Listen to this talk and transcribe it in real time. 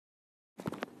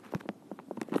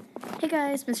Hey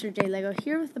guys, Mr. J Lego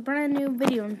here with a brand new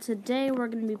video, and today we're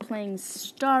going to be playing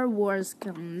Star Wars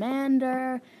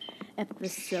Commander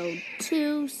Episode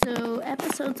 2. So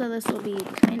episodes of this will be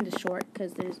kind of short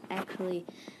because there's actually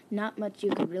not much you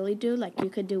could really do. Like you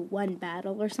could do one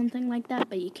battle or something like that,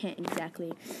 but you can't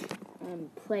exactly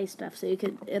play stuff. So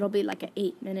it'll be like an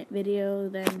 8-minute video.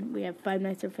 Then we have Five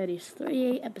Nights at Freddy's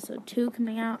 3 Episode 2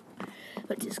 coming out,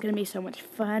 which is going to be so much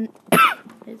fun.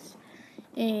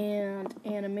 And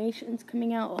animations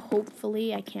coming out,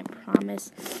 hopefully. I can't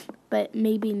promise, but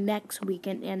maybe next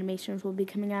weekend animations will be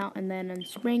coming out, and then on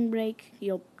spring break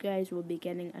you guys will be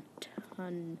getting a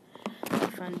ton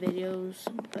of fun videos.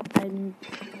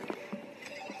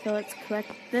 So let's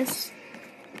collect this.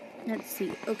 Let's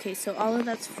see. Okay, so all of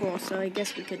that's full, so I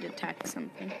guess we could attack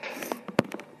something.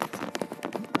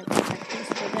 Let's attack this.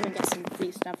 We're gonna get some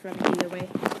free stuff from either way.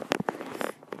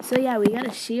 So yeah, we got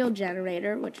a shield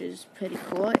generator, which is pretty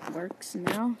cool. It works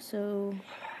now. So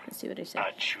let's see what I said.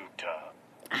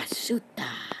 Ashuta.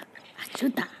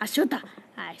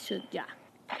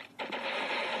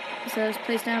 So let's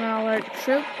place down all our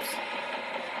troops.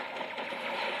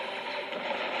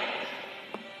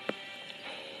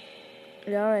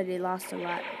 We already lost a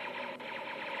lot.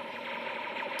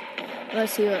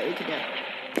 Let's see what we can do.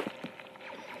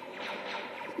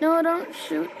 No, don't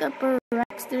shoot the barracks.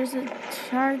 There's a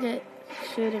target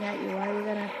shooting at you. Why are you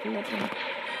gonna flip him?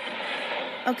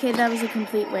 Okay, that was a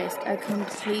complete waste. Oh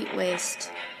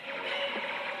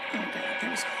god, that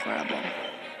was horrible.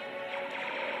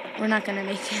 We're not gonna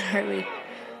make it, are we?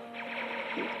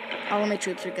 All of my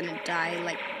troops are gonna die.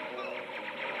 Like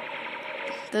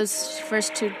those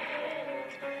first two.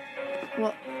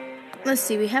 Well, let's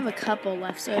see. We have a couple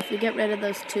left, so if we get rid of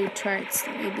those two turrets,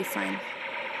 then we'll be fine.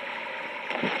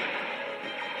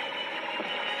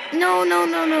 No.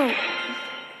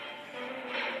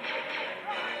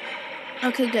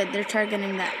 Okay, good. They're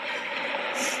targeting that.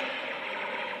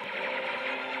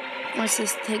 Once they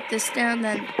take this down,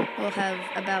 then we'll have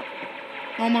about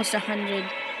almost 100.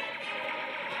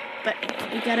 But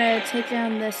we gotta take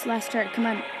down this last turret. Come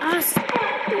on.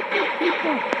 Stupid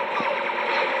people.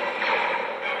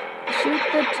 Shoot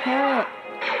the turret.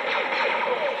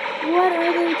 What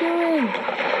are they doing?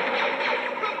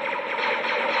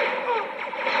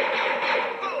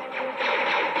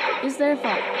 It's their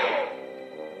fault.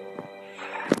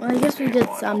 Well, I guess we did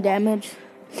some damage.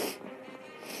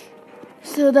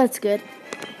 So that's good.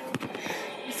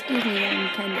 Excuse me, I'm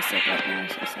kind of sick right now,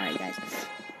 so sorry guys.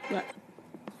 Look.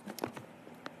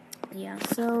 Yeah,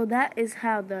 so that is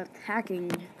how the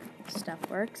attacking stuff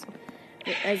works.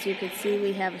 As you can see,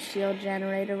 we have a shield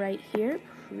generator right here.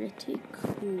 Pretty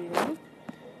cool.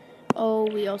 Oh,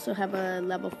 we also have a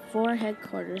level 4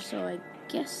 headquarters, so I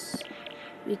guess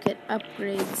we could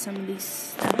upgrade some of these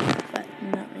stuff, but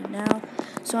not right now.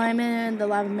 So I'm in the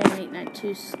Lava Man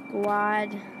 892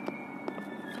 squad.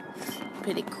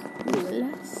 Pretty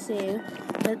cool. So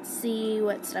let's see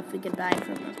what stuff we could buy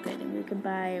from upgrading. We could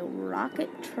buy rocket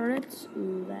turrets.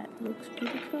 Ooh, that looks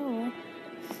pretty cool.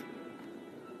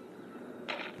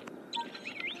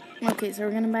 Okay, so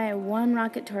we're gonna buy one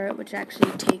rocket turret, which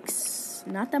actually takes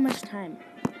not that much time.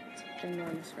 It's an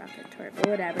enormous rocket turret, but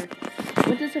whatever.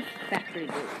 What does a factory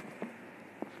do?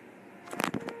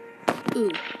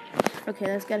 Ooh. Okay,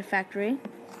 let's get a factory.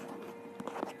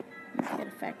 Let's get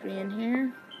a factory in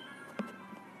here.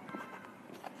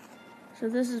 So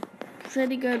this is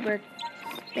pretty good. We're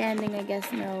expanding, I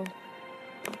guess. No.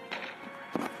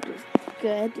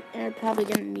 Good. And we're probably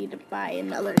gonna need to buy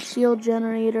another shield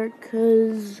generator,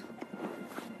 cause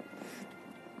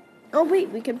oh wait,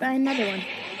 we could buy another one.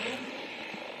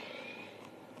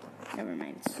 Never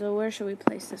mind. So where should we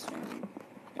place this one?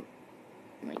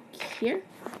 Like here?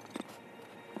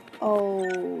 Oh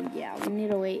yeah, we need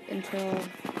to wait until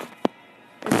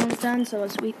this one's done. So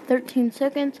let's wait 13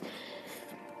 seconds.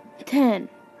 10,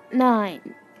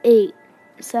 9, 8,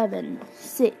 7,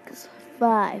 6,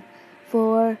 5,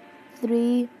 4,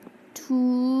 3, 2,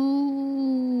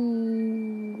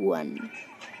 1.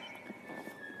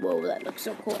 Whoa, that looks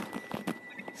so cool.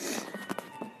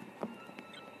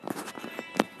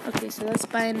 Okay, so let's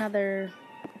buy another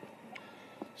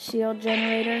shield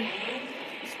generator.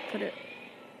 Let's put it.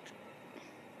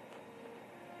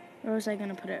 Where was I going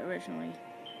to put it originally?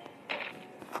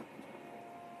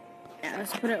 Yeah,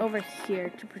 let's put it over here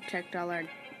to protect all our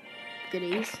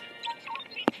goodies.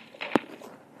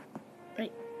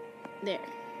 Right there.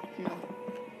 No.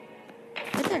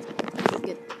 Right there. Okay,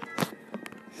 good.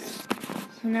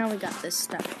 So now we got this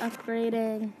stuff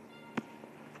upgrading.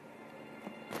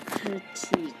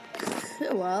 Pretty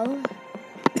cool.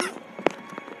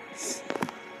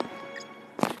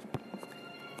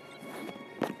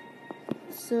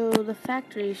 So the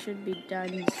factory should be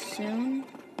done soon.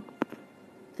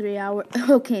 3 hours.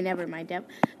 Okay, never mind. Yep.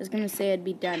 I was gonna say it'd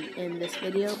be done in this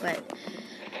video, but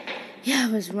yeah,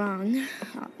 I was wrong,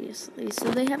 obviously.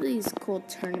 So they have these cool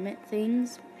tournament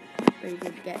things where you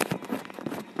could get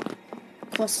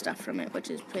cool stuff from it, which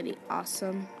is pretty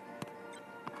awesome.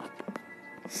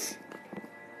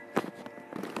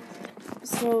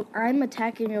 So I'm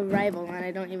attacking a rival and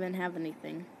I don't even have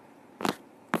anything.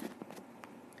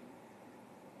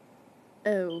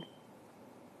 Oh.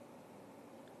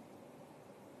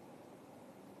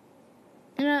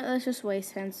 You know, let's just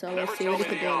waste Han Solo, see what he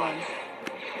can do alone.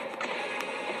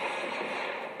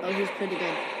 Oh, he's pretty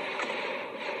good.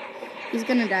 He's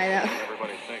gonna die though.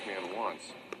 Everybody's thinking at once.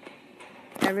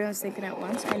 Everyone's thinking at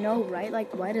once? I know, right?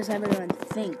 Like, why does everyone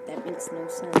think? That makes no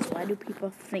sense. Why do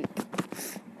people think?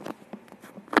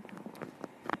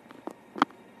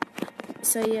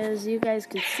 So yeah, as you guys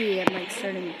can see, I'm like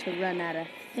starting to run out of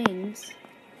things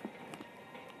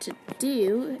to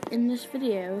do in this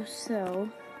video, so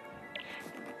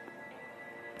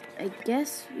I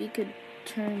guess we could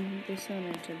turn this one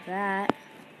into that,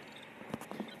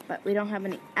 but we don't have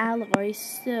any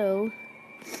alloys, so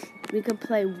we could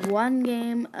play one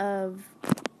game of,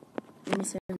 let me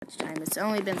see how much time, it's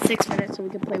only been 6 minutes, so we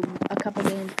could play a couple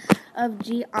games of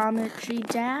Geometry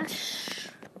Dash,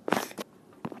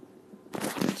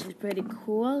 which is pretty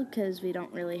cool, because we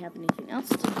don't really have anything else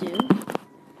to do.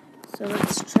 So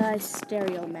let's try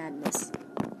Stereo Madness.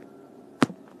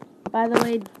 By the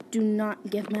way, do not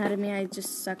get mad at me, I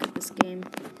just suck at this game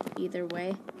either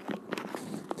way.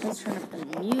 Let's turn up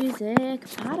the music.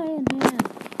 Party in here.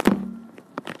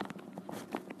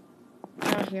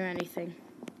 I don't hear anything.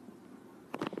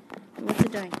 What's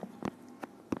it doing?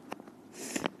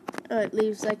 Oh, it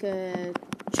leaves like a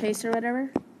trace or whatever.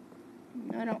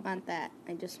 No, I don't want that.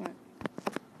 I just want...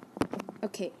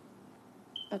 Okay.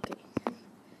 Okay.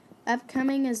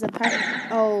 Upcoming is the part...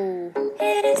 Oh.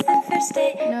 It is the first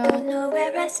day. No. Don't know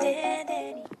where I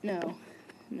stand. No.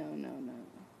 No, no,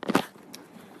 no.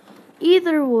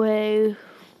 Either way...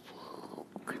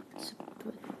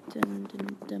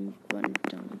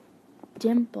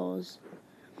 Dimples.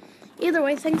 Either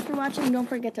way, thanks for watching. Don't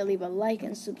forget to leave a like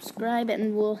and subscribe,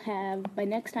 and we'll have, by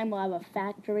next time, we'll have a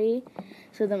factory,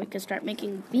 so then we can start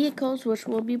making vehicles, which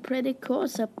will be pretty cool.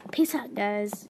 So, peace out, guys.